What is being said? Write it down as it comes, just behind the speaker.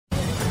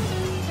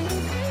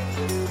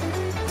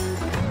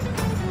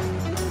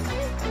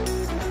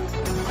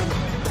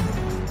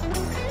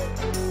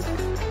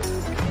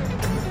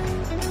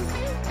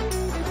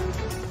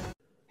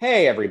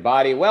Hey,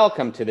 everybody.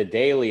 Welcome to the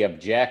Daily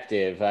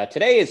Objective.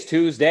 Today is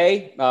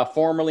Tuesday,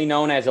 formerly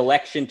known as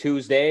Election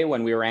Tuesday,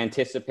 when we were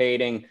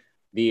anticipating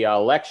the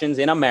elections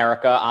in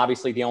America.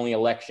 Obviously, the only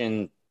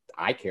election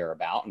I care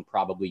about, and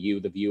probably you,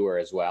 the viewer,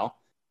 as well.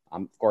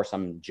 Of course,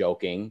 I'm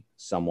joking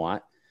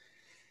somewhat.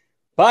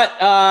 But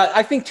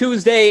I think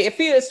Tuesday,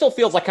 it still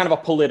feels like kind of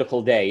a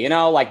political day,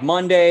 like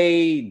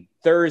Monday,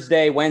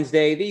 Thursday,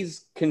 Wednesday.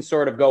 These can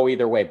sort of go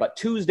either way. But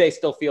Tuesday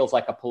still feels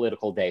like a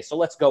political day. So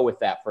let's go with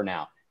that for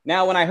now.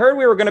 Now, when I heard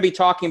we were going to be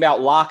talking about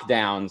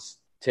lockdowns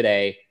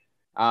today,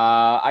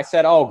 I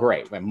said, "Oh,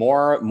 great,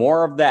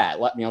 more of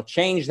that.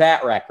 Change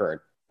that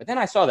record." But then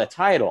I saw the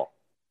title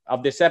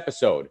of this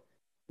episode: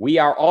 "We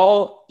are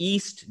all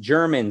East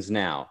Germans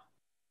now."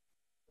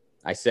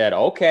 I said,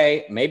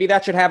 "Okay, maybe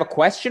that should have a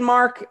question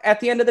mark at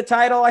the end of the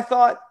title." I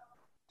thought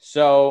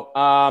so.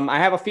 I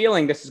have a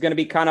feeling this is going to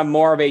be kind of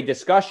more of a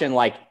discussion,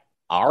 like,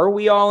 are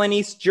we all in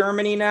East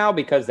Germany now?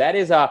 Because that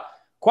is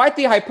quite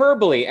the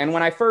hyperbole. And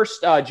when I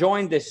first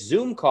joined this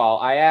Zoom call,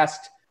 I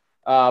asked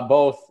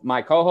both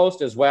my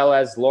co-host as well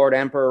as Lord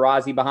Emperor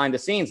Razi behind the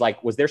scenes,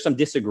 like, was there some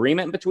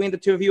disagreement between the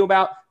two of you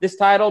about this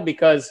title?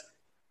 Because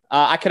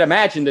I could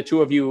imagine the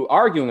two of you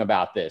arguing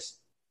about this.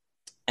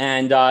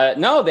 And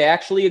no, they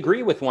actually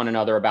agree with one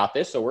another about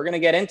this. So we're going to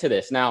get into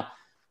this. Now,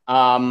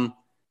 I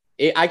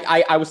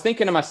was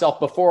thinking to myself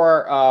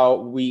before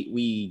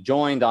we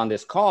joined on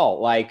this call,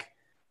 like,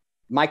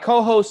 my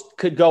co-host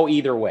could go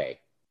either way.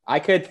 I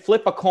could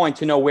flip a coin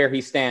to know where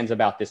he stands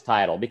about this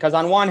title, because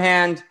on one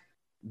hand,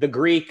 the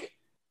Greek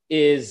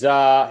is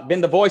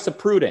been the voice of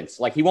prudence.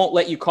 Like, he won't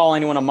let you call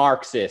anyone a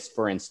Marxist,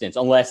 for instance,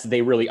 unless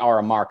they really are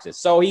a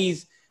Marxist. So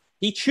he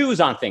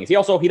chews on things. He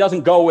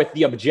doesn't go with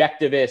the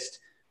objectivist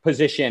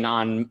position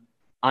on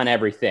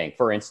everything.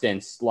 For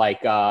instance,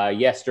 like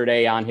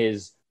yesterday on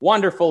his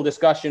wonderful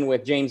discussion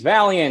with James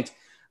Valiant,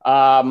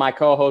 my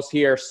co-host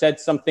here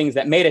said some things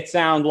that made it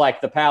sound like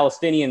the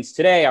Palestinians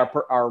today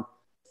are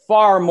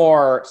far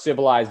more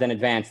civilized and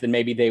advanced than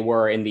maybe they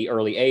were in the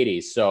early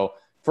 80s. So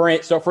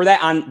for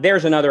that,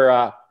 there's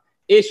another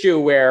issue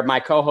where my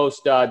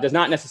co-host does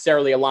not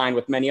necessarily align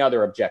with many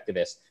other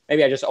objectivists.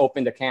 Maybe I just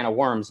opened a can of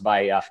worms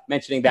by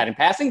mentioning that in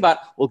passing,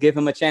 but we'll give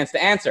him a chance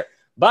to answer.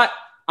 But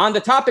on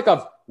the topic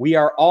of we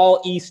are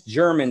all East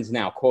Germans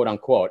now, quote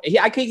unquote,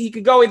 he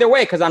could go either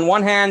way, because on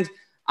one hand,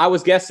 I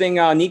was guessing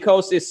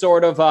Nikos is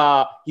sort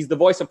of, he's the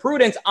voice of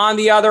prudence. On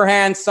the other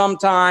hand,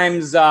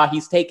 sometimes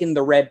he's taken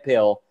the red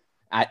pill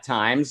at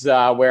times,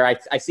 where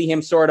I see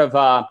him sort of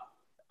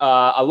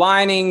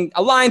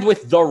aligned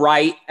with the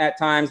right at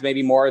times,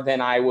 maybe more than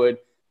I would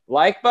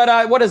like.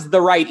 But what does the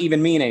right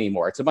even mean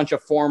anymore? It's a bunch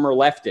of former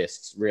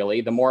leftists,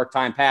 really. The more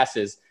time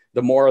passes,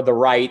 the more the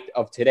right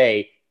of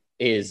today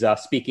is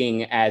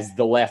speaking as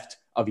the left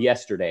of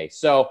yesterday.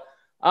 So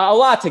a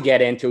lot to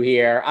get into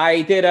here.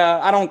 I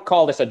don't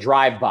call this a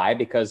drive-by,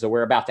 because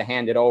we're about to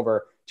hand it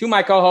over to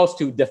my co-host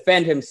to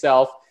defend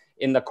himself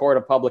in the court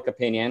of public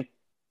opinion.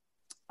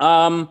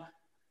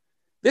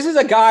 This is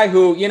a guy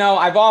who,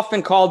 I've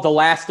often called the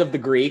last of the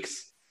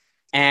Greeks.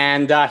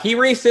 And he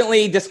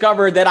recently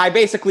discovered that I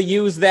basically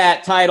use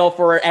that title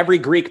for every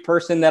Greek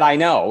person that I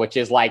know, which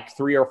is like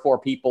 3 or 4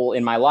 people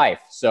in my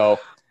life.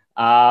 So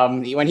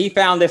when he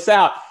found this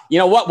out,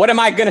 what am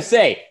I going to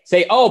say?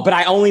 Say, oh, but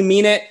I only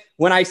mean it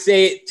when I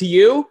say it to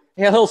you?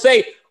 He'll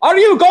say, are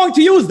you going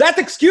to use that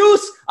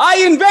excuse? I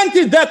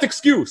invented that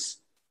excuse.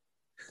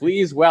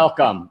 Please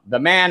welcome the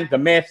man, the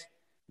myth,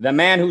 the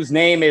man whose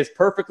name is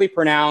perfectly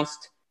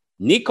pronounced,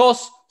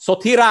 Nikos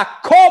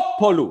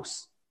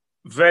Sotirakopoulos.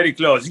 Very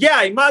close.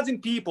 Yeah, imagine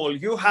people,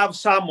 you have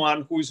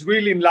someone who is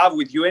really in love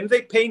with you and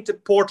they paint a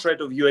portrait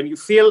of you and you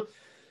feel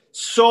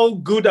so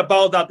good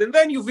about that. And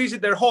then you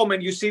visit their home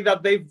and you see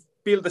that they've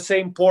built the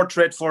same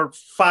portrait for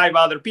 5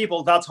 other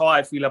people. That's how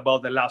I feel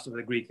about the last of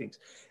the Greek things.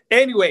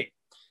 Anyway,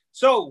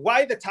 so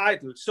why the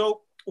title?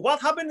 So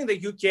what happened in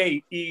the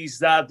UK is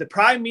that the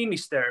Prime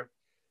Minister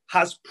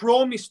has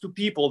promised to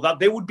people that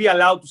they would be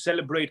allowed to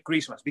celebrate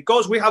Christmas,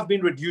 because we have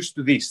been reduced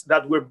to this,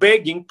 that we're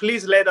begging,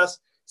 please let us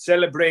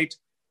celebrate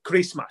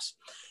Christmas.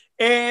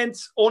 And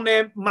on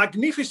a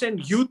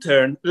magnificent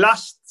U-turn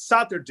last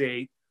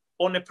Saturday,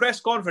 on a press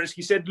conference,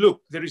 he said,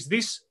 look, there is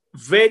this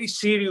very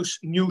serious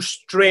new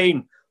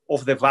strain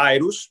of the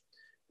virus,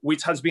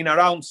 which has been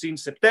around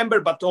since September,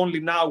 but only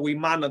now we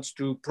managed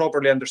to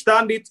properly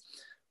understand it.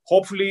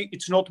 Hopefully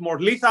it's not more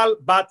lethal,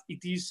 but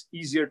it is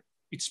easier,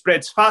 it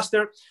spreads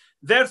faster.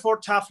 Therefore,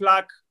 tough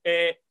luck.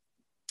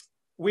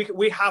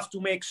 We have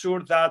to make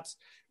sure that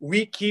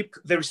we keep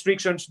the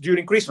restrictions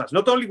during Christmas.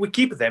 Not only we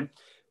keep them,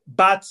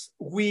 but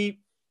we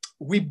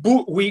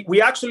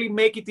actually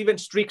make it even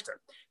stricter.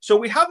 So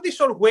we have this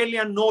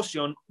Orwellian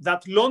notion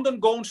that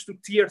London goes to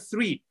tier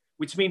 3,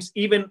 which means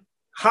even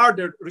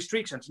harder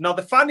restrictions. Now,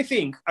 the funny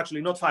thing, actually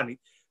not funny,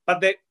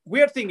 but the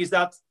weird thing is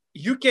that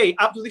UK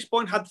up to this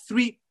point had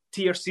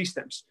 3-tier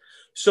systems.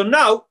 So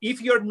now,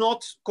 if you're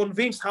not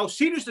convinced how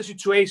serious the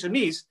situation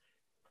is,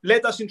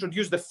 let us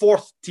introduce the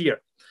 4th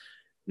tier.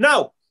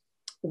 Now,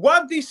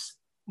 what this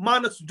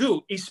managed to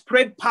do is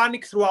spread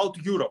panic throughout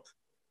Europe.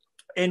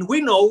 And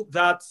we know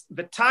that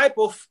the type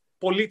of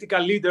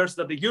political leaders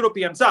that the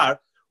Europeans are,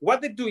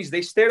 what they do is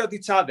they stare at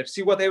each other,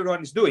 see what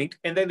everyone is doing,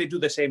 and then they do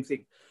the same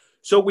thing.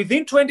 So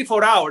within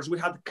 24 hours, we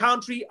had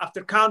country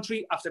after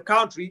country after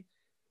country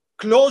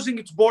closing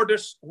its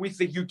borders with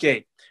the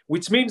UK,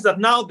 which means that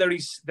now there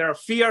are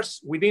fears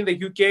within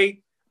the UK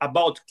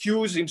about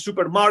queues in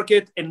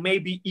supermarket and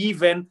maybe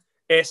even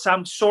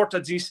some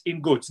shortages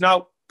in goods.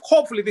 Now,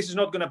 hopefully this is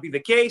not going to be the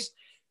case,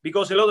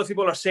 because a lot of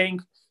people are saying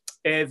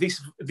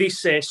this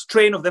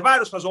strain of the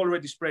virus has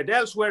already spread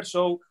elsewhere.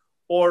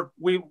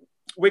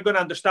 We're going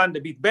to understand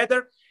a bit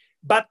better.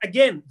 But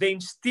again, the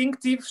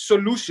instinctive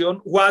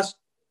solution was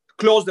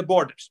close the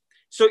borders.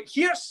 So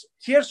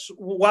here's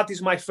what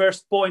is my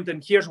first point,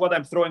 and here's what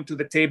I'm throwing to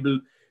the table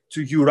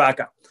to you,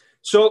 Rucka.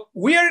 So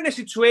we are in a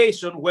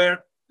situation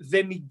where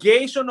the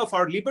negation of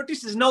our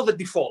liberties is now the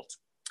default.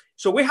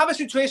 So we have a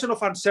situation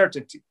of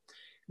uncertainty.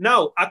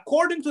 Now,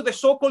 according to the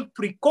so-called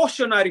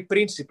precautionary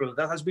principle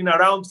that has been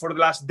around for the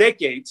last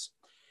decades,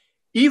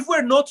 if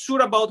we're not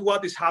sure about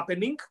what is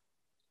happening,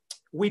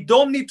 we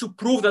don't need to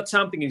prove that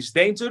something is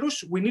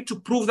dangerous. We need to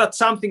prove that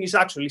something is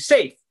actually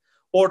safe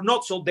or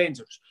not so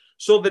dangerous.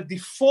 So the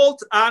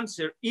default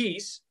answer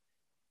is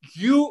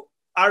you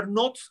are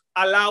not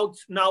allowed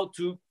now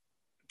to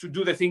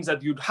do the things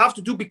that you'd have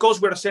to do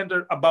because we're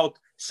centered about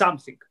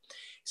something.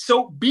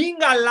 So being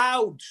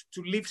allowed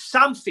to live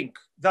something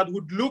that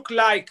would look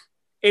like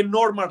a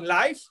normal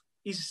life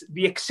is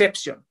the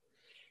exception.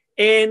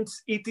 And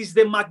it is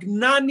the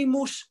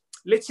magnanimous,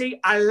 let's say,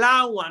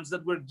 allowance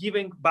that we're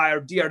given by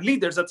our dear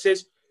leaders that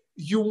says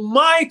you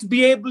might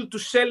be able to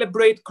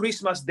celebrate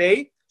Christmas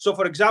Day. So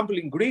for example,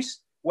 in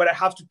Greece, where I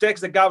have to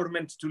text the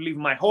government to leave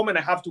my home and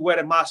I have to wear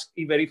a mask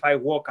even if I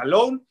walk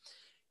alone,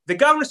 the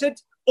government said,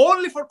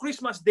 only for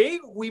Christmas Day,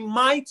 we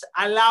might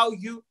allow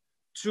you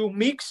to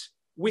mix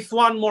with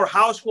one more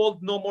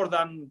household, no more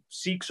than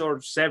 6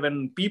 or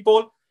 7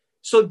 people.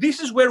 So this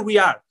is where we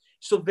are.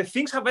 So the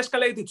things have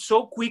escalated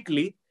so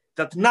quickly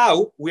that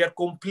now we are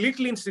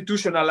completely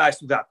institutionalized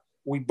to that.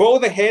 We bow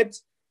the head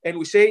and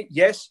we say,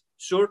 yes,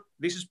 sure,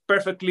 this is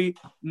perfectly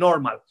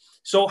normal.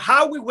 So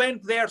how we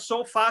went there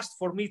so fast,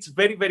 for me, it's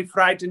very, very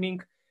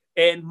frightening.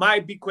 And my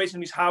big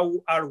question is,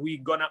 how are we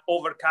going to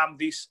overcome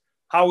this?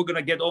 How are we going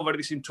to get over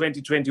this in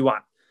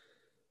 2021?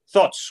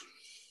 Thoughts?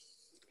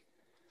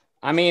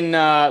 I mean,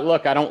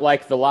 look, I don't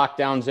like the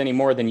lockdowns any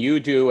more than you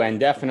do. And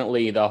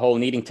definitely the whole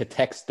needing to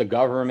text the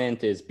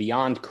government is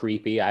beyond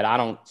creepy. I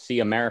don't see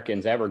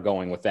Americans ever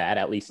going with that,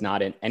 at least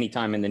not in any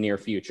time in the near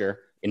future.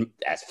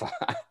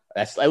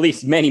 That's at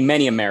least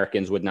many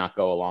Americans would not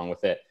go along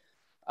with it.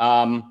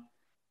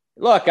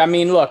 Look,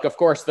 of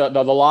course, the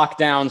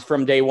lockdowns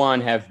from day one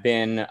have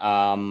been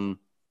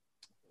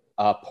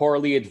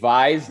poorly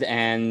advised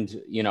and,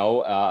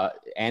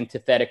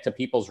 antithetic to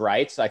people's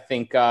rights. I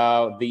think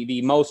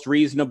the most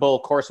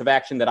reasonable course of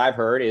action that I've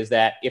heard is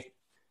that if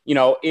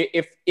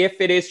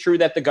it is true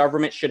that the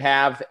government should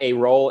have a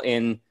role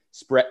in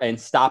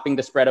stopping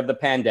the spread of the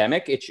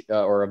pandemic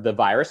or of the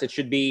virus, it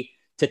should be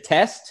to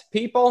test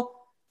people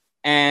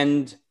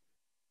and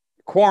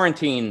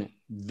quarantine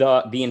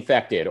the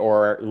infected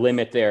or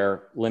limit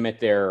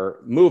their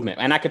movement.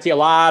 And I could see a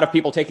lot of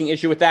people taking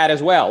issue with that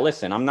as well.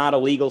 Listen, I'm not a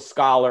legal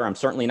scholar. I'm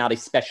certainly not a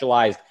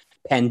specialized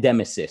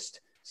pandemicist.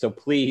 So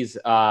please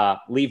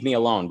leave me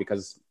alone,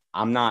 because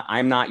I'm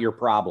not your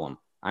problem.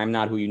 I'm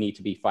not who you need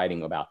to be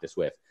fighting about this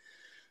with.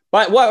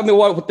 But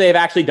what they've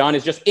actually done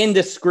is just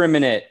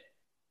indiscriminate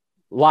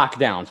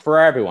lockdowns for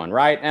everyone,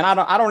 right? And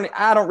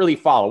I don't really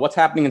follow what's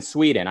happening in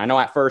Sweden. I know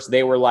at first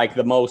they were like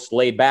the most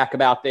laid back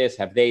about this.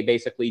 Have they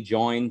basically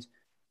joined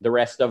the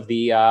rest of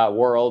the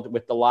world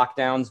with the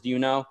lockdowns? Do you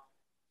know?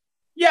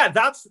 Yeah,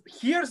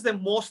 here's the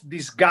most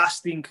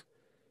disgusting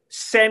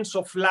sense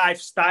of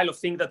lifestyle of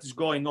thing that is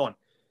going on.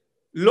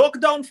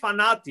 Lockdown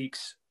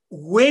fanatics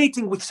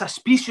waiting with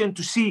suspicion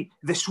to see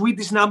the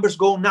Swedish numbers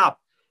going up.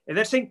 And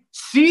they're saying,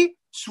 see,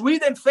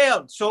 Sweden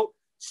failed. So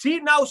see,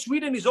 now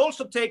Sweden is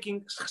also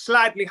taking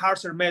slightly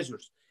harsher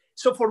measures.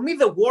 So for me,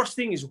 the worst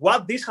thing is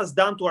what this has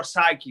done to our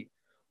psyche,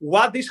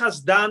 what this has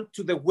done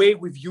to the way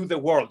we view the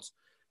world.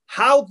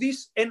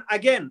 And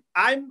again,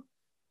 I'm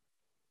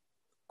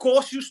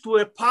cautious to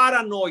a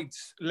paranoid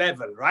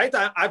level, right?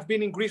 I've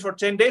been in Greece for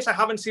 10 days. I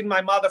haven't seen my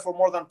mother for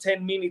more than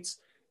 10 minutes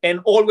and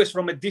always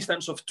from a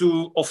distance of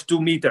 2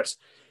 meters.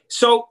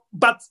 So,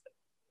 but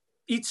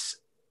it's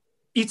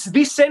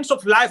this sense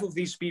of life of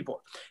these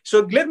people.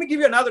 So let me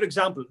give you another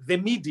example. The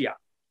media.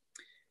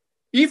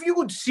 If you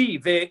would see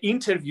the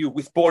interview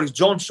with Boris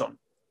Johnson,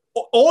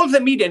 all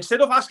the media,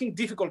 instead of asking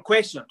difficult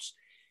questions,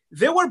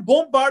 they were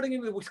bombarding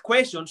him with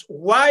questions.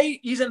 Why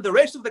isn't the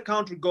rest of the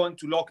country going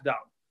to lockdown?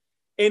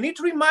 And it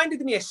reminded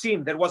me a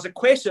scene. There was a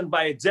question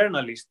by a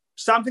journalist,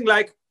 something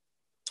like,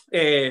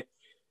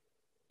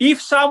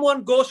 if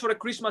someone goes for a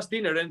Christmas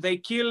dinner and they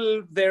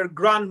kill their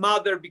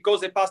grandmother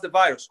because they passed the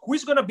virus, who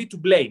is going to be to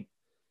blame?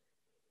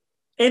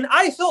 And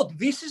I thought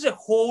this is a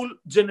whole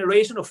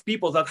generation of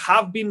people that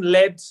have been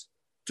led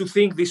to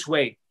think this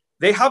way.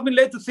 They have been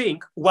led to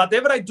think,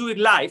 whatever I do in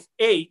life,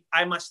 A,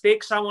 I must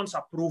take someone's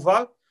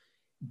approval.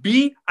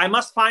 B, I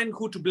must find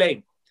who to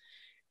blame.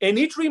 And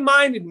it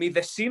reminded me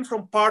the scene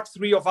from part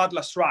 3 of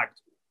Atlas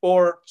Shrugged,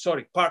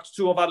 part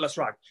 2 of Atlas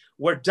Shrugged,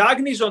 where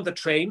Dagny is on the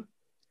train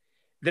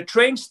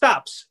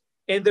stops,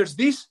 and there's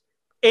these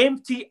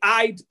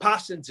empty-eyed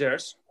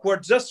passengers who are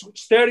just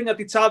staring at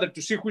each other to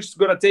see who's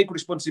going to take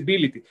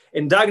responsibility.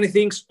 And Dagny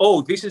thinks,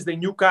 oh, this is the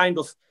new type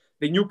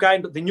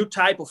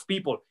of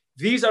people.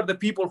 These are the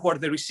people who are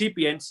the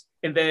recipients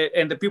and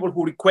the people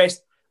who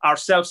request our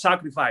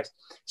self-sacrifice.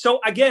 So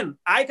again,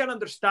 I can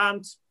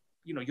understand,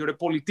 you're a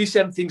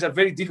politician, things are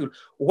very difficult.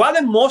 What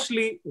I'm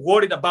mostly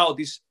worried about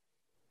is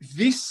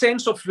this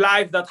sense of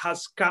life that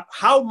has come,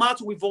 how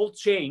much we've all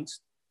changed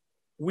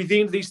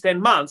within these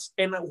 10 months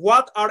and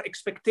what our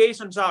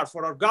expectations are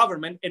for our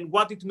government and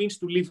what it means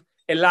to live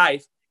a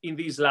life in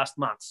these last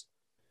months.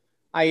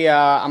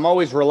 I'm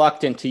always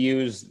reluctant to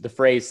use the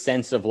phrase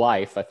sense of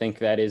life. I think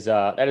that is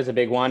a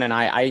big one. And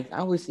I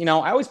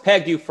always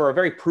pegged you for a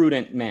very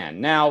prudent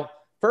man. Now,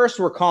 first,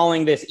 we're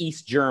calling this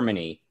East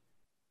Germany.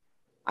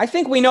 I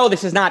think we know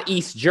this is not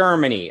East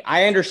Germany.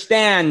 I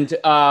understand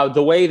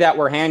the way that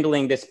we're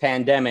handling this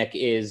pandemic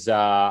is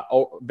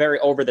very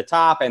over the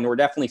top, and we're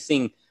definitely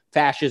seeing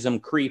fascism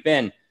creep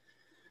in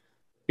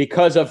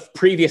because of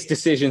previous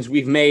decisions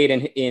we've made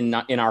in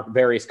our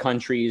various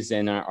countries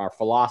and our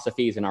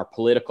philosophies and our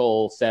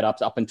political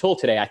setups up until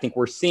today. I think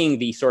we're seeing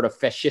the sort of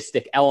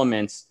fascistic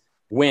elements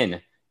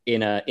win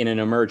in an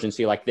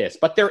emergency like this.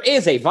 But there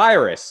is a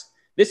virus.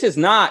 This is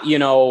not,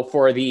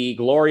 for the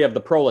glory of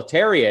the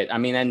proletariat. I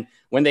mean, and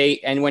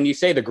when you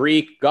say the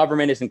Greek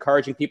government is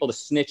encouraging people to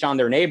snitch on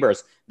their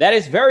neighbors, that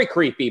is very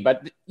creepy.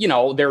 But,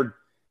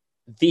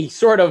 the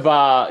sort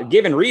of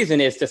given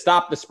reason is to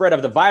stop the spread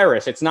of the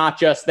virus. It's not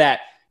just that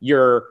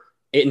your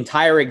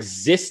entire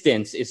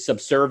existence is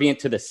subservient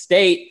to the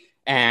state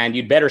and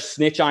you'd better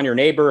snitch on your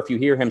neighbor if you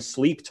hear him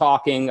sleep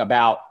talking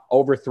about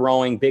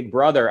overthrowing Big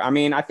Brother. I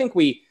mean, I think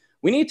we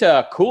need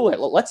to cool it.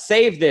 Let's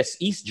save this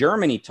East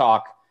Germany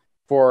talk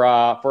for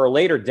a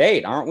later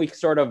date. Aren't we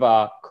sort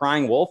of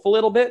crying wolf a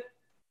little bit?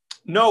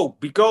 No,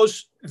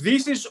 because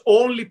this is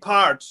only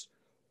parts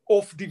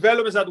of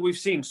developments that we've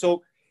seen.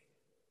 So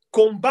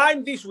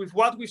combine this with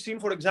what we've seen,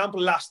 for example,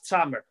 last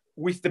summer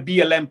with the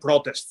BLM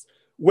protests,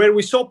 where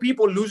we saw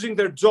people losing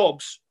their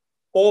jobs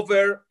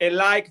over a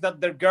like that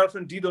their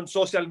girlfriend did on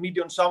social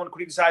media on someone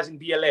criticizing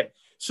BLM.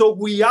 So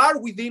we are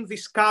within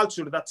this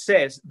culture that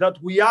says that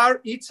we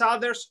are each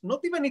other's, not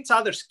even each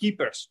other's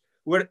keepers,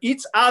 we're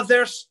each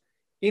other's,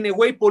 in a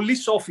way,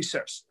 police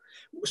officers.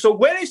 So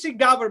when I see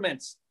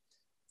governments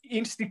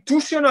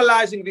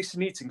institutionalizing this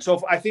snitching,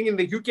 so I think in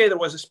the UK there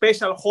was a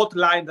special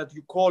hotline that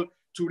you call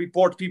to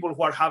report people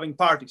who are having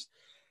parties.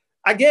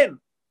 Again,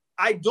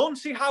 I don't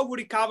see how we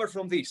recover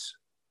from this.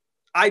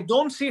 I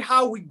don't see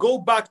how we go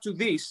back to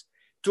this,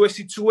 to a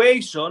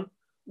situation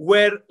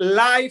where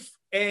life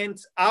and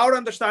our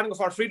understanding of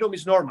our freedom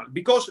is normal.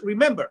 Because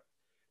remember,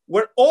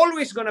 we're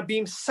always going to be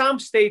in some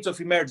state of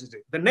emergency.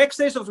 The next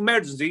stage of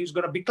emergency is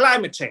going to be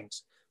climate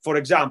change, for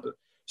example.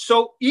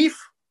 So if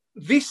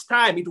this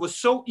time it was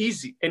so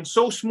easy and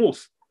so smooth,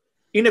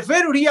 in a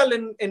very real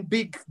and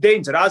big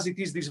danger, as it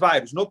is this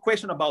virus, no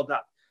question about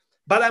that.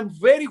 But I'm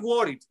very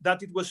worried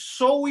that it was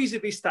so easy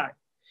this time.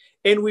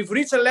 And we've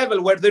reached a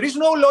level where there is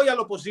no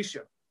loyal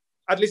opposition.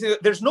 At least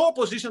there's no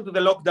opposition to the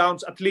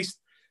lockdowns, at least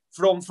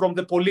from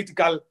the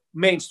political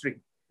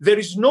mainstream. There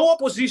is no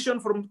opposition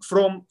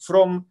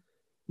from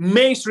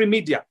mainstream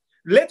media.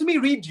 Let me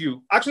read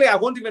you. Actually, I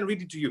won't even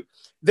read it to you.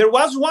 There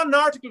was one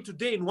article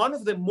today in one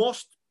of the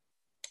most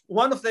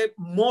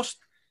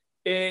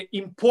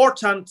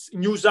important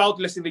news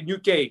outlets in the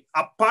UK,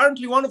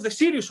 apparently one of the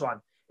serious one.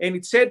 And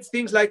it said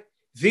things like,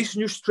 this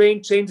new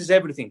strain changes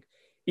everything.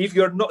 If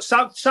you're not,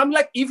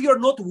 if you're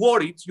not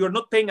worried, you're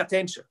not paying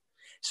attention.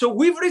 So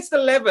we've reached a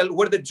level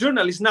where the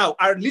journalists now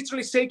are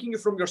literally shaking you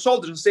from your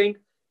shoulders and saying,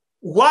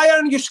 why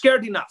aren't you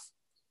scared enough?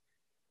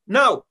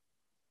 Now,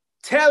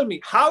 tell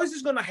me, how is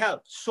this going to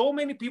help so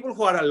many people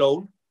who are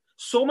alone,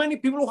 so many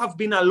people who have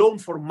been alone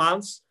for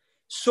months,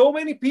 so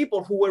many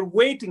people who were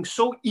waiting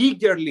so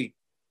eagerly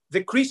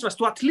the Christmas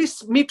to at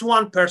least meet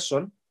one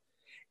person,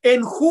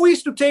 and who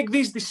is to take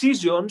these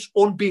decisions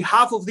on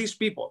behalf of these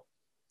people?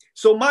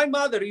 So my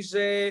mother is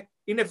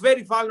in a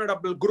very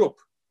vulnerable group.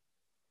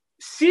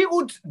 She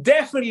would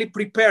definitely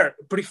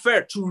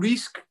prefer to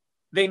risk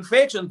the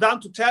infection than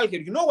to tell her,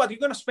 you know what, you're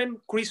going to spend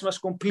Christmas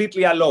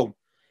completely alone.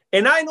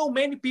 And I know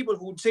many people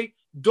who would say,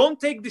 don't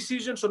take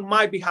decisions on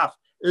my behalf.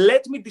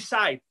 Let me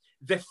decide.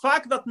 The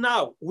fact that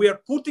now we are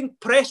putting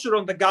pressure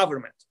on the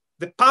government,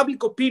 the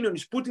public opinion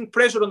is putting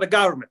pressure on the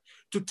government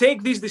to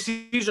take these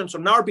decisions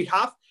on our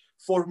behalf,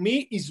 for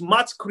me, is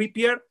much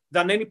creepier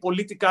than any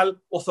political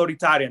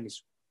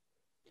authoritarianism.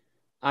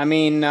 I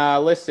mean,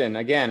 listen,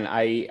 again,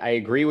 I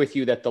agree with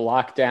you that the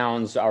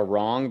lockdowns are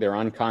wrong. They're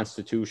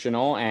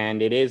unconstitutional.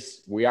 And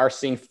we are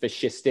seeing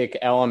fascistic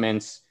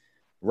elements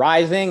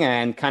rising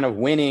and kind of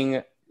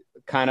winning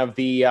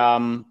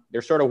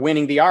they're sort of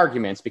winning the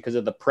arguments because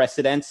of the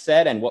precedents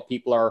set and what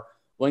people are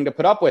willing to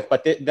put up with.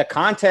 But the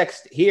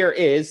context here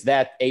is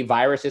that a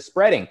virus is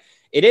spreading.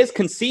 it is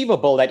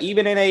conceivable that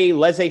even in a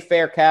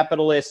laissez-faire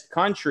capitalist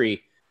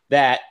country,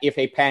 that if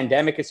a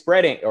pandemic is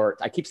spreading, or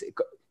I keep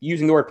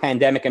using the word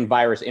pandemic and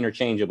virus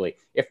interchangeably,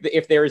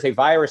 if there is a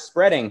virus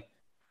spreading,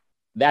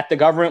 that the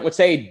government would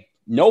say,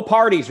 no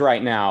parties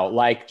right now.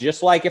 Like,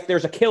 just like if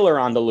there's a killer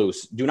on the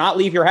loose, do not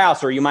leave your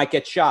house or you might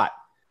get shot.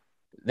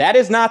 That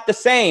is not the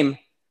same.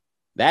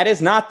 That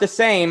is not the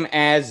same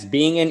as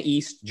being in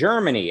East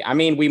Germany. I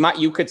mean,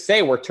 you could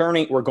say we're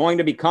going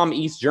to become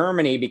East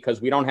Germany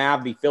because we don't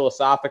have the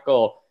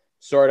philosophical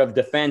sort of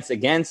defense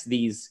against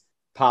these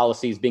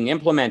policies being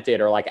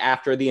implemented, or like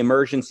after the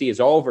emergency is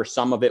over,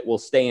 some of it will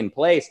stay in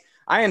place.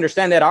 I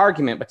understand that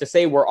argument, but to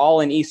say we're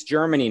all in East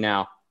Germany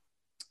now,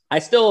 I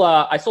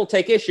still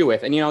take issue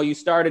with. And, you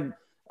started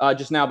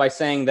just now by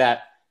saying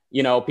that,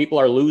 people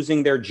are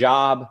losing their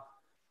job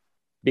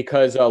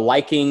because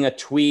liking a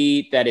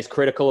tweet that is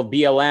critical of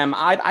BLM.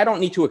 I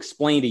don't need to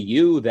explain to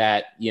you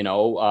that,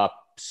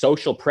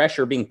 social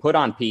pressure being put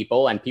on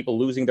people and people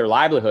losing their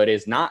livelihood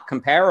is not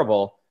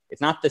comparable. It's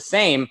not the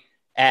same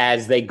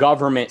as the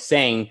government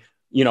saying,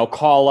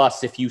 call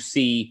us if you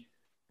see,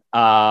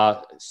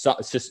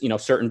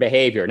 certain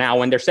behavior. Now,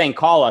 when they're saying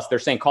call us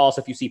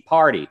if you see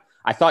party.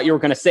 I thought you were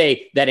going to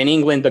say that in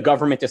England, the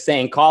government is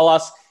saying call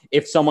us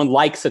if someone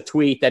likes a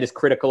tweet that is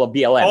critical of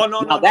BLM. Oh, no,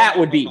 now, no, that no,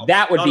 would be no,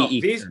 that would no, be no.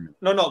 East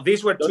Germany.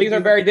 These are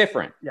very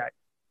different. Yeah.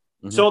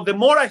 Mm-hmm. So the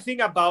more I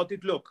think about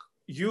it, look,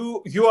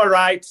 you are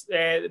right.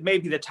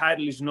 Maybe the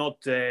title is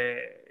not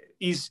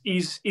is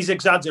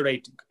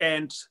exaggerating,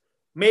 and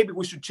maybe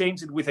we should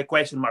change it with a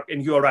question mark.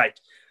 And you are right.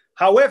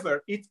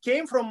 However, it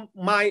came from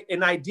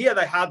an idea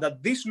that I had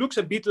that this looks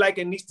a bit like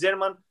an East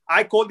German.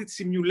 I called it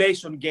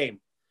simulation game.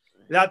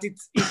 That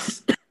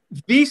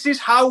this is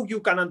how you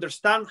can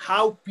understand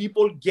how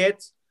people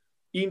get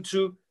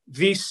into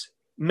this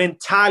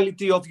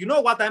mentality of,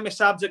 I'm a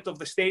subject of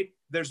the state.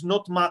 There's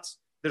not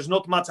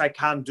much I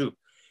can do.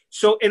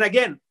 So, and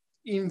again,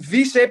 in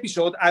this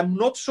episode, I'm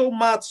not so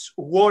much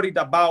worried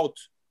about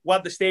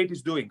what the state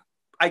is doing.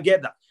 I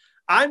get that.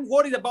 I'm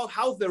worried about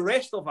how the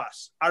rest of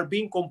us are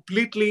being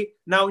completely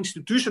now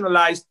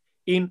institutionalized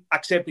in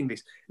accepting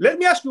this. Let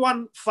me ask you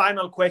one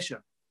final question.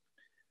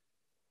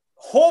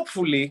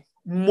 Hopefully,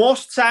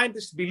 most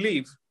scientists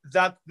believe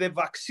that the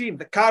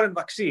current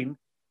vaccine,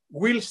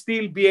 will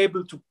still be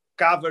able to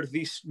cover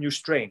this new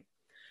strain.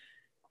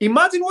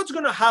 Imagine what's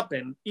going to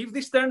happen if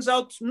this turns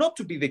out not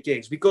to be the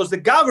case, because the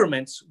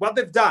governments, what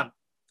they've done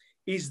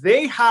is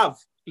they have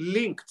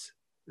linked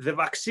the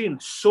vaccine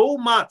so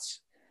much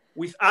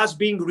with us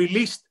being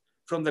released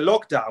from the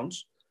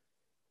lockdowns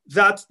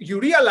that you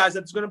realize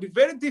that it's going to be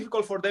very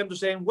difficult for them to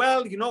say,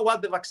 well, you know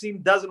what, the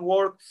vaccine doesn't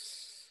work.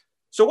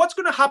 So what's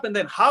going to happen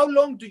then? How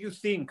long do you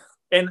think?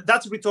 And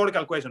that's a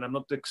rhetorical question. I'm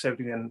not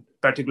accepting a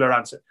particular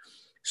answer.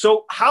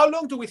 So how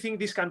long do we think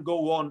this can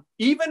go on,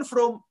 even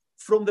from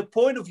the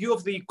point of view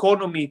of the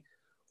economy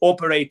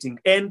operating?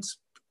 And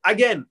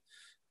again,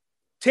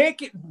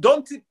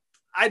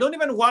 I don't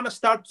even want to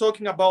start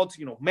talking about,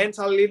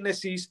 mental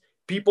illnesses,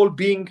 people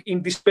being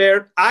in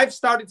despair. I've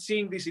started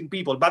seeing this in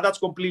people, but that's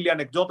completely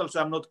anecdotal,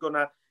 so I'm not going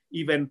to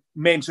even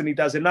mention it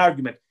as an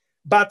argument.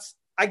 But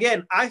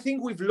again, I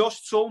think we've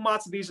lost so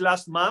much these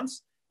last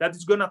months that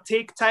it's going to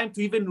take time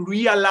to even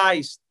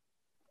realize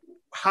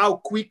how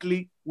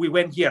quickly we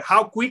went here,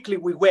 how quickly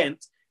we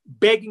went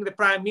begging the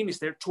prime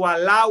minister to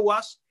allow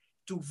us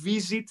to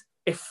visit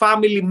a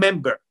family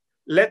member.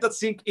 Let that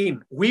sink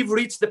in. We've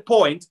reached the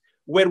point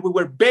where we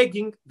were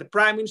begging the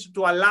prime minister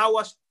to allow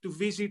us to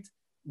visit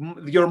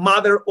your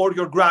mother or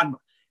your grandma.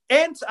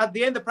 And at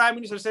the end, the prime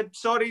minister said,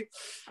 sorry,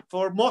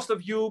 for most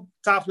of you,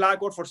 tough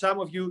luck, or for some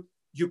of you,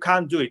 you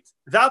can't do it.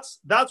 That's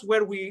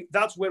where we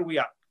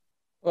are.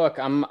 Look,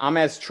 I'm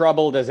as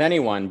troubled as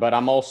anyone, but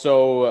I've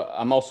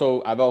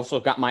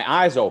also got my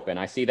eyes open.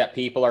 I see that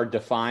people are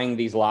defying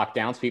these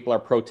lockdowns. People are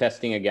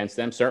protesting against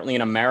them. Certainly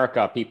in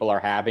America, people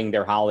are having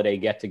their holiday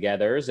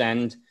get-togethers,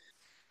 and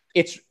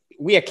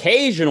we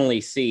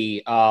occasionally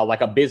see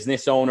like a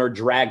business owner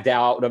dragged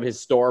out of his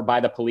store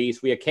by the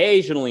police. We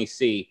occasionally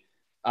see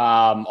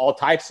all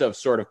types of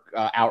sort of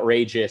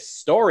outrageous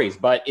stories,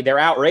 but they're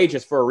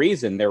outrageous for a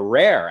reason. They're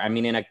rare. I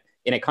mean,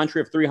 in a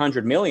country of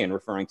 300 million,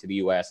 referring to the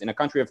US, in a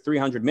country of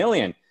 300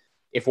 million,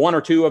 if one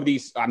or two of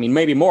these, I mean,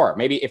 maybe more,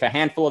 maybe if a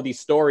handful of these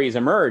stories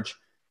emerge,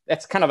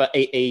 that's kind of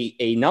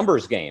a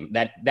numbers game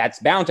that's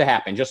bound to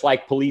happen, just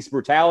like police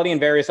brutality and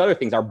various other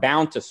things are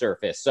bound to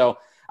surface. So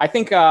I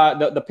think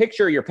the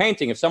picture you're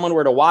painting, if someone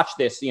were to watch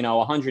this,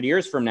 100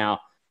 years from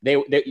now, they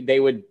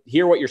would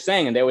hear what you're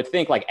saying and they would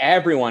think like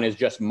everyone is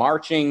just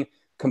marching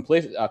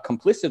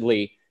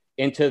complicitly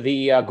into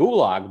the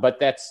gulag, but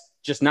that's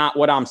just not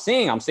what I'm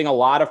seeing. I'm seeing a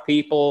lot of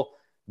people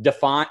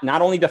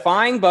not only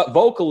defying, but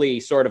vocally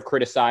sort of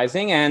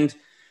criticizing. And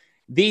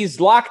these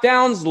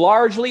lockdowns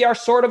largely are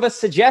sort of a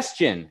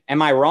suggestion.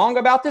 Am I wrong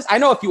about this? I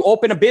know if you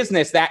open a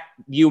business that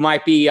you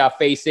might be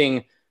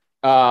facing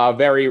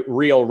very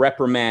real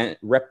reprimanding,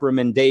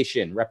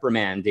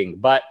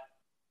 but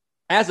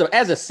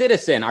as a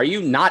citizen, are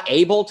you not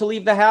able to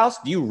leave the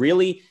house? Do you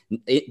really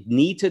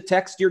need to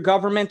text your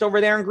government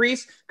over there in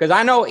Greece? Because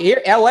I know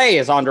here, LA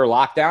is under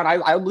lockdown.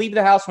 I leave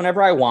the house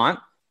whenever I want.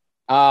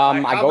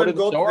 I go to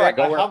the store. I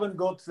haven't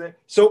got there.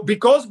 So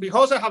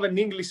because I have an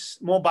English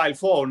mobile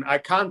phone, I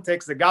can't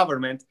text the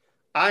government.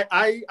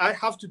 I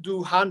have to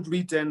do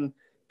handwritten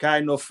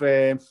kind of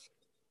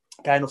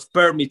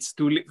permits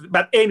to live.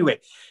 But anyway,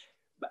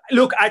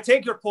 look, I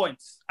take your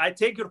points,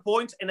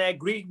 and I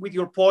agree with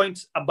your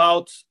points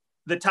about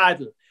the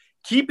title.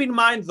 Keep in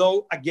mind,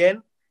 though,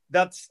 again,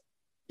 that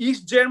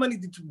East Germany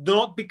did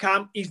not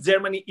become East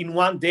Germany in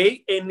one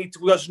day, and it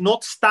was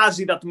not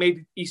Stasi that made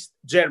it East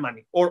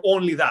Germany, or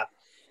only that.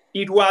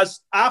 It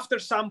was after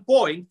some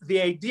point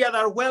the idea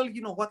that, well,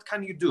 what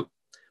can you do?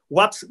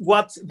 What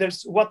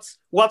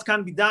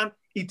can be done?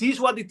 It is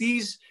what it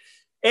is,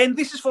 and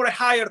this is for a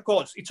higher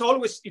cause. It's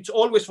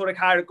always for a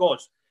higher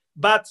cause.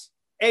 But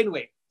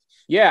anyway.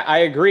 Yeah, I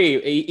agree.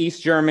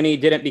 East Germany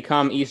didn't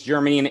become East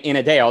Germany in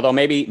a day, although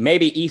maybe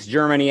East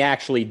Germany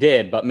actually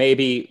did, but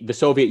maybe the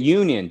Soviet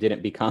Union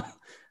didn't become.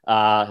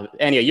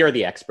 Anyway, you're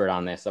the expert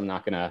on this. I'm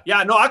not gonna.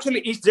 Yeah, no, actually,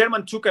 East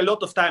Germany took a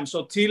lot of time.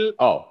 So till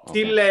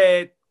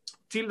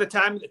the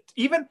time,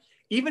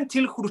 even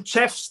till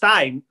Khrushchev's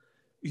time,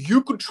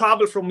 you could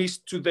travel from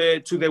east to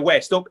the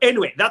west. So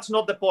anyway, that's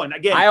not the point.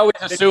 Again, I always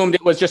assumed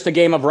it was just a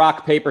game of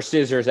rock, paper,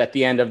 scissors at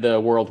the end of the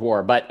World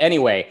War. But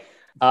anyway,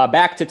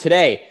 back to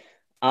today.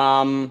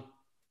 I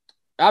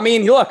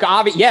mean, look,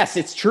 yes,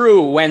 it's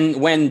true. When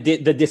the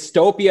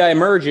dystopia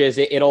emerges,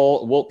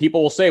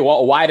 people will say,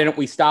 well, why didn't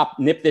we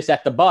nip this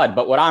at the bud?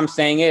 But what I'm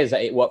saying is,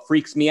 what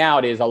freaks me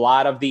out is a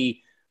lot of the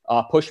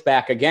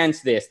pushback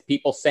against this.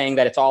 People saying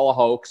that it's all a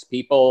hoax.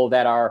 People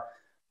that are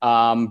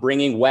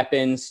bringing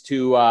weapons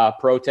to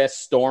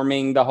protest,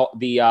 storming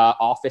the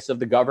office of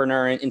the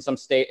governor in some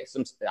state.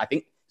 I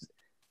think it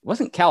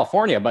wasn't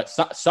California, but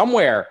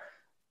somewhere.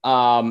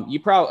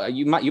 You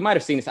might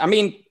have seen this. I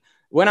mean,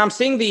 when I'm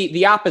seeing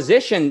the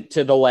opposition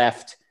to the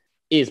left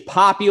is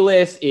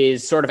populist,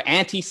 is sort of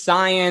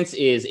anti-science,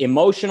 is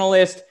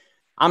emotionalist,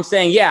 I'm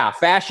saying, yeah,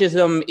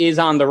 fascism is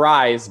on the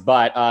rise,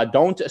 but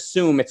don't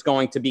assume it's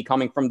going to be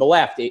coming from the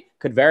left. It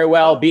could very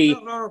well be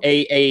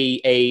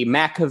a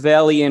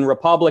Machiavellian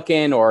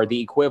Republican or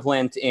the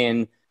equivalent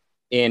in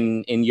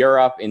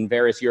Europe, in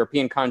various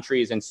European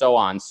countries, and so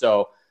on.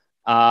 So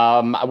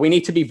we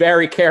need to be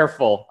very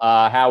careful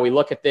how we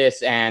look at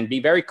this and be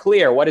very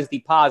clear what is the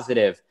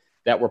positive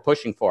that we're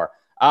pushing for.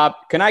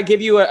 Can I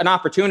give you an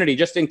opportunity,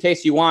 just in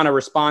case you want to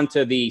respond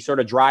to the sort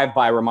of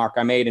drive-by remark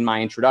I made in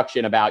my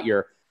introduction about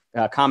your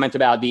comment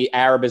about the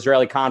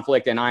Arab-Israeli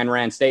conflict and Ayn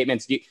Rand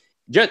statements?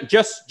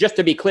 Just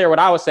to be clear, what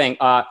I was saying,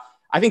 I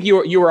think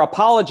you were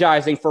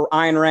apologizing for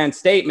Ayn Rand's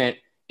statement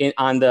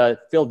on the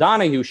Phil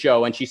Donahue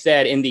show, and she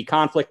said in the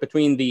conflict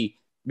between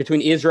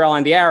Israel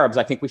and the Arabs,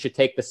 I think we should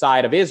take the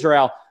side of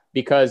Israel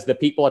because the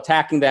people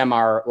attacking them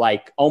are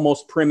like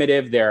almost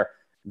primitive.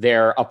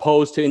 They're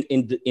opposed to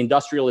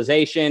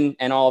industrialization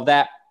and all of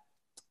that.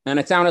 And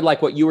it sounded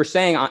like what you were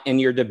saying in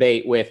your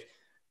debate with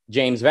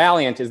James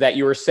Valiant is that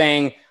you were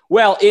saying,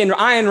 well, in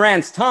Ayn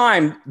Rand's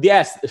time,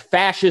 yes,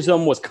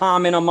 fascism was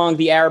common among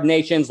the Arab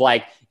nations,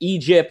 like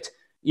Egypt,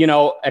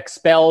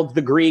 expelled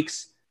the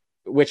Greeks,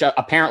 which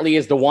apparently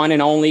is the one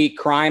and only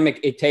crime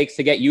it takes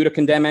to get you to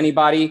condemn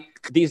anybody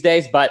these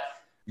days. But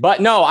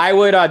no, I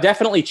would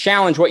definitely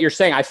challenge what you're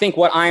saying. I think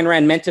what Ayn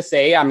Rand meant to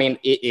say, I mean,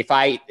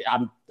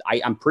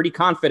 I'm pretty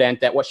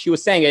confident that what she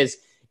was saying is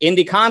in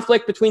the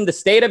conflict between the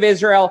state of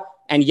Israel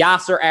and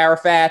Yasser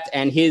Arafat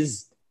and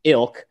his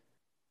ilk,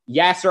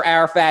 Yasser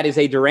Arafat is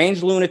a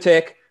deranged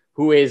lunatic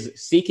who is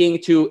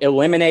seeking to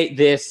eliminate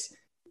this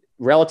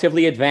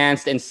relatively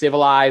advanced and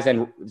civilized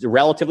and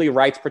relatively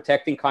rights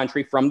protecting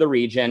country from the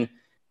region.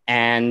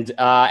 And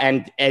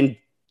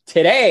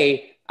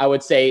today, I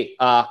would say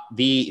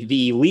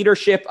the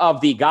leadership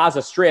of the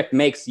Gaza Strip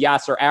makes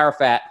Yasser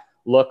Arafat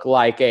look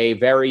like a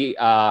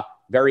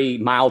very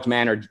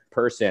mild-mannered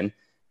person.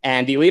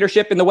 And the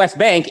leadership in the West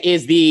Bank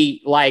is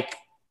the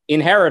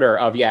inheritor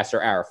of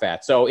Yasser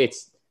Arafat. So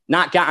it's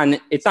not gotten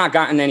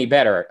any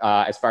better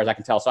as far as I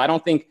can tell. So I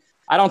don't think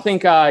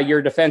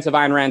your defense of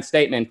Ayn Rand's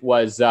statement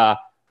was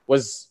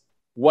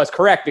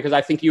correct, because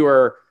I think you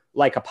were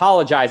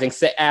apologizing,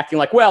 acting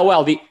like,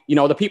 well,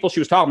 the people she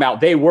was talking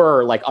about, they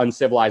were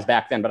uncivilized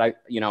back then. But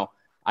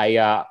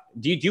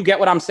do you get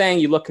what I'm saying?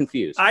 You look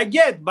confused. I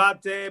get,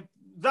 but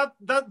that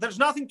there's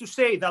nothing to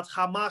say that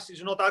Hamas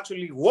is not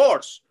actually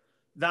worse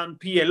than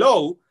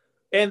PLO,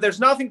 and there's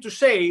nothing to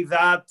say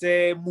that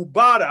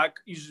Mubarak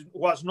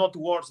was not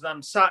worse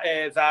than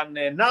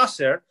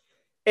Nasser,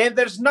 and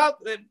there's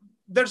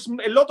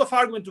a lot of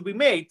argument to be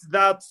made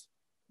that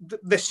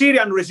the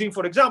Syrian regime,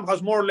 for example,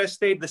 has more or less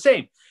stayed the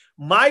same.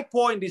 My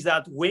point is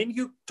that when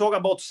you talk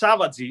about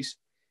savages,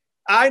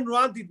 Ayn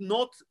Rand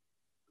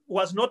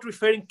was not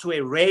referring to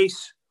a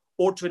race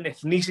or to an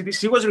ethnicity.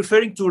 She was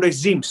referring to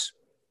regimes.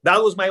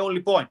 That was my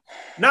only point.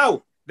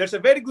 Now, there's a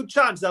very good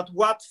chance that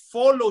what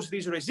follows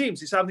these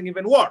regimes is something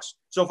even worse.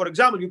 So, for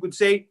example, you could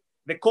say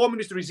the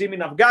communist regime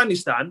in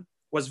Afghanistan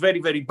was very,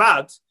 very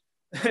bad,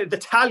 the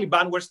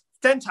Taliban were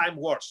 10 times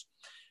worse.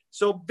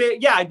 So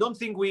I don't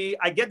think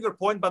I get your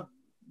point, but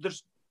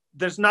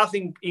there's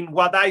nothing in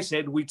what I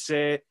said which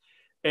is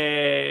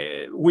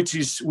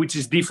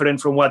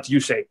different from what you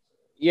say.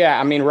 Yeah,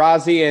 I mean,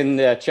 Razi in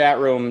the chat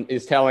room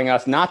is telling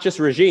us not just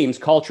regimes,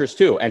 cultures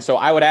too. And so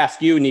I would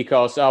ask you,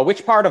 Nikos,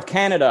 which part of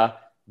Canada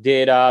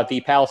did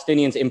the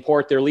Palestinians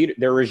import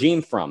their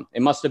regime from?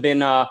 It must have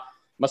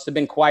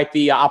been quite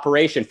the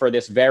operation for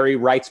this very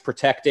rights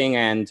protecting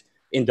and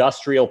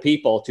industrial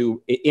people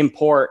to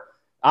import.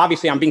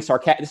 Obviously, I'm being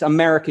sarcastic. It's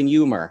American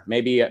humor.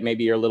 Maybe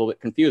you're a little bit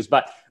confused,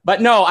 but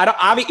no, I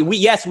don't.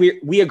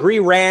 We agree.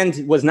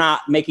 Rand was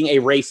not making a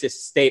racist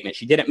statement.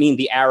 She didn't mean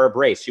the Arab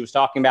race. She was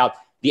talking about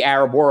the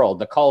Arab world,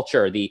 the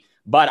culture.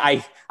 But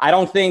I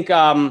don't think.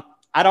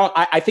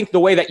 I think the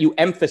way that you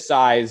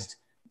emphasized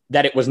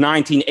that it was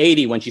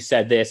 1980 when she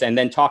said this, and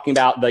then talking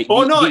about the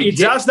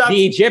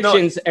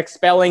Egyptians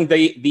expelling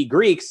the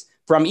Greeks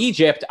from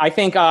Egypt, I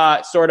think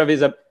sort of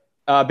is a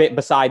bit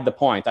beside the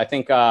point. I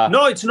think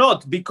no, it's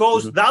not,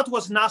 because that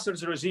was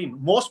Nasser's regime.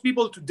 Most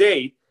people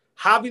today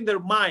have in their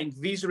mind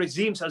these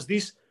regimes as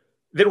this.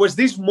 There was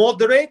these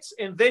moderates,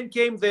 and then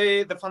came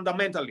the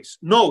fundamentalists.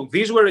 No,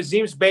 these were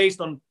regimes based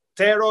on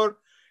terror,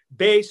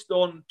 based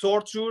on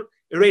torture,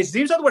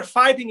 regimes that were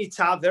fighting each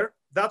other.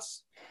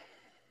 That's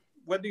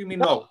what do you mean?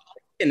 No.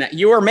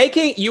 You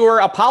were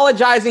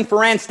apologizing for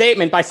Rand's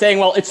statement by saying,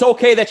 well, it's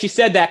okay that she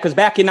said that because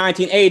back in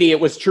 1980 it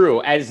was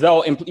true, as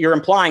though you're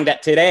implying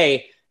that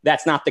today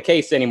that's not the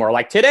case anymore.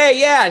 Like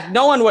today,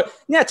 no one would.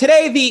 Yeah,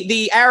 today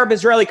the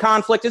Arab-Israeli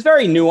conflict is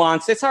very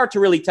nuanced. It's hard to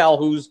really tell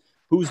who's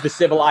the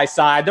civilized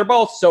side. They're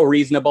both so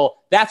reasonable.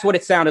 That's what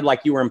it sounded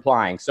like you were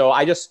implying. So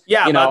I just,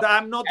 but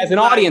I'm not as an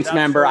audience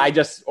member, I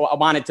just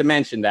wanted to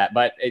mention that.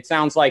 But it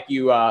sounds like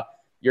you're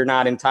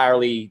not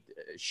entirely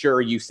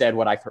sure you said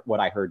what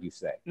I heard you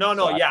say. No,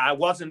 I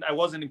wasn't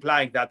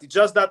implying that. It's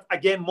just that,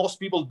 again, most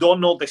people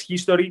don't know the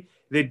history.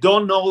 They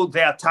don't know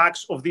the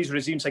attacks of these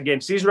regimes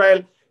against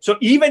Israel. So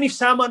even if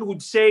someone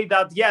would say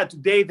that,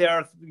 today there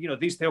are,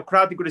 these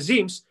theocratic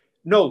regimes,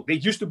 no, they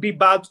used to be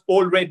bad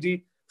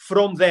already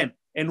from then.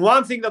 And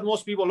one thing that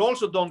most people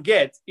also don't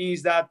get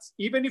is that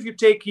even if you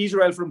take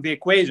Israel from the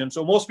equation,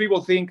 so most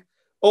people think,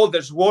 oh,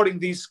 there's war in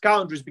these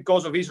countries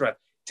because of Israel.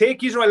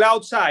 Take Israel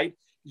outside,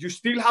 you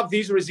still have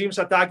these regimes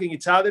attacking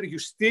each other. You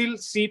still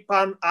see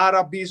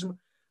pan-Arabism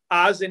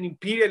as an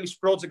imperialist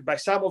project by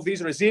some of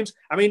these regimes.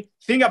 I mean,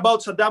 think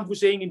about Saddam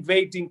Hussein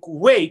invading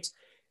Kuwait.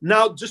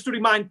 Now, just to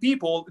remind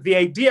people, the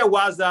idea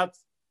was that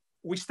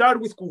we start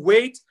with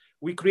Kuwait,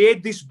 we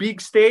create this big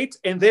state,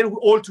 and then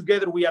all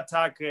together we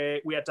attack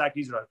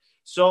Israel.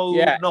 So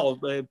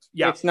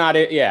it's not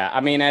it. Yeah, I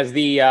mean, as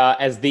the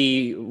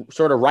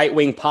sort of right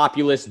wing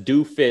populist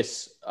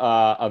doofus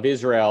of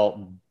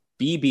Israel,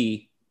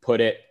 Bibi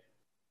put it.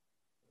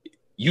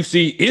 You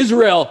see,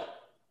 Israel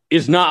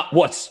is not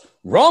what's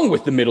wrong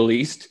with the Middle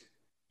East.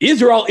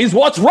 Israel is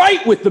what's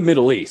right with the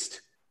Middle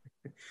East.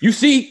 You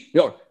see,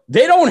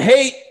 they don't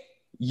hate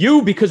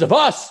you because of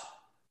us.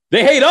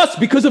 They hate us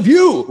because of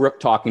you.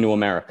 Talking to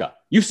America.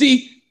 You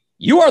see,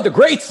 you are the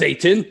great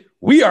Satan.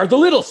 We are the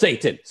little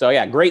Satan.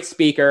 So great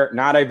speaker,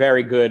 not a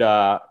very good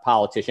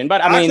politician.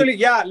 But I mean,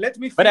 let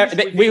me.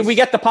 But we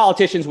get the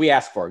politicians we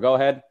ask for. Go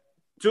ahead.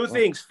 Two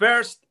things.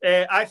 First,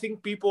 I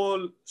think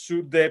people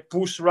should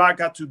push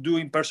Rucka to do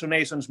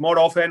impersonations more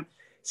often.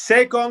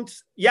 Second,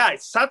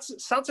 it's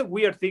such a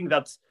weird thing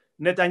that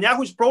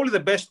Netanyahu is probably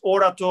the best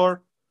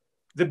orator,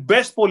 the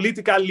best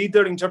political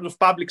leader in terms of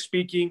public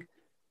speaking,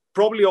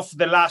 probably of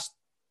the last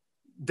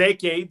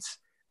decades.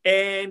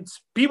 And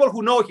people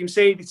who know him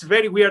say it's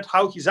very weird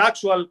how his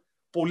actual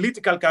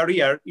political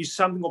career is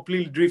something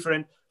completely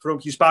different from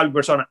his public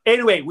persona.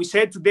 Anyway, we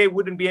said today we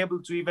wouldn't be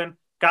able to even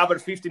cover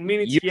 15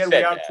 minutes. Here we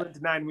are,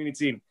 29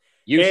 minutes in.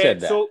 You said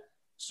that.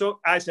 So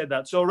I said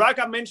that. So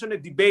Rucka mentioned a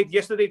debate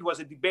yesterday. It was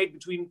a debate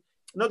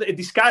a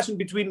discussion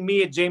between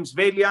me and James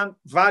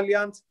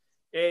Valiant,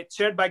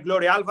 chaired by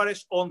Gloria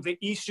Alvarez, on the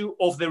issue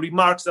of the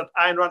remarks that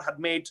Ayn Rand had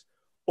made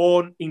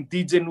on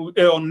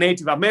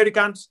Native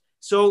Americans.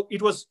 So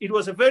it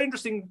was a very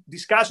interesting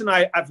discussion.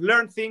 I've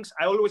learned things.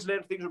 I always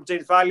learn things from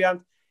James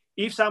Valiant.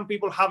 If some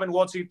people haven't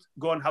watched it,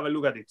 go and have a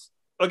look at it.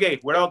 Okay,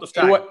 we're out of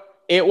time.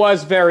 It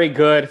was very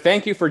good.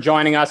 Thank you for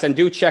joining us, and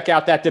do check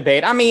out that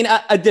debate. I mean,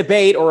 a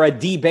debate or a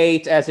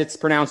debate, as it's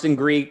pronounced in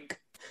Greek.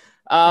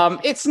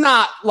 It's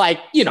not like,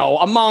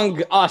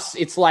 among us,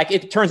 it's like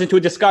it turns into a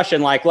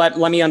discussion like, let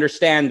me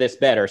understand this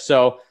better.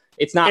 So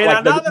it's not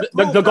like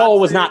the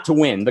goal was not to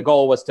win. The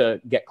goal was to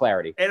get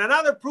clarity. And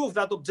another proof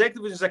that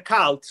objectivism is a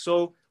cult.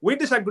 So we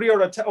disagree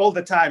all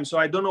the time. So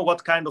I don't know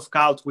what kind of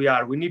cult we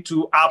are. We need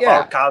to up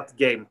our cult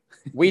game.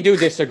 We do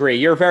disagree.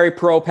 You're very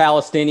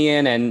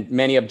pro-Palestinian and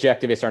many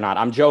objectivists are not.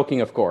 I'm joking,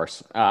 of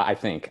course. I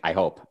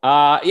hope.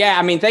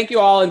 I mean, thank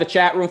you all in the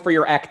chat room for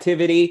your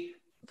activity.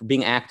 For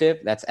being active.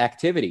 That's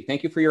activity.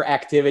 Thank you for your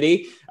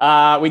activity.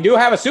 We do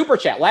have a super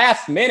chat.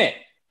 Last minute.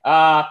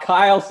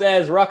 Kyle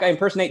says, Rucka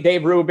impersonate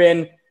Dave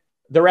Rubin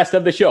the rest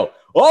of the show.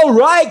 All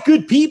right,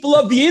 good people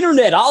of the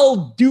internet,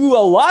 I'll do a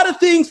lot of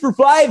things for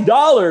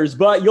 $5,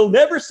 but you'll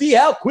never see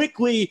how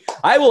quickly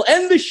I will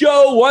end the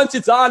show once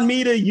it's on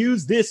me to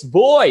use this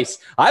voice.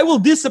 I will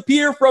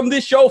disappear from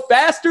this show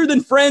faster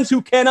than friends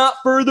who cannot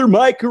further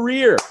my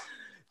career.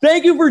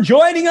 Thank you for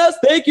joining us.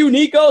 Thank you,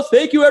 Nikos.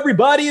 Thank you,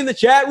 everybody in the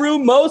chat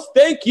room. Most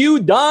thank you,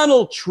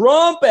 Donald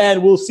Trump,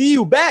 and we'll see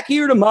you back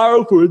here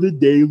tomorrow for the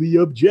Daily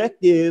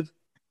Objective.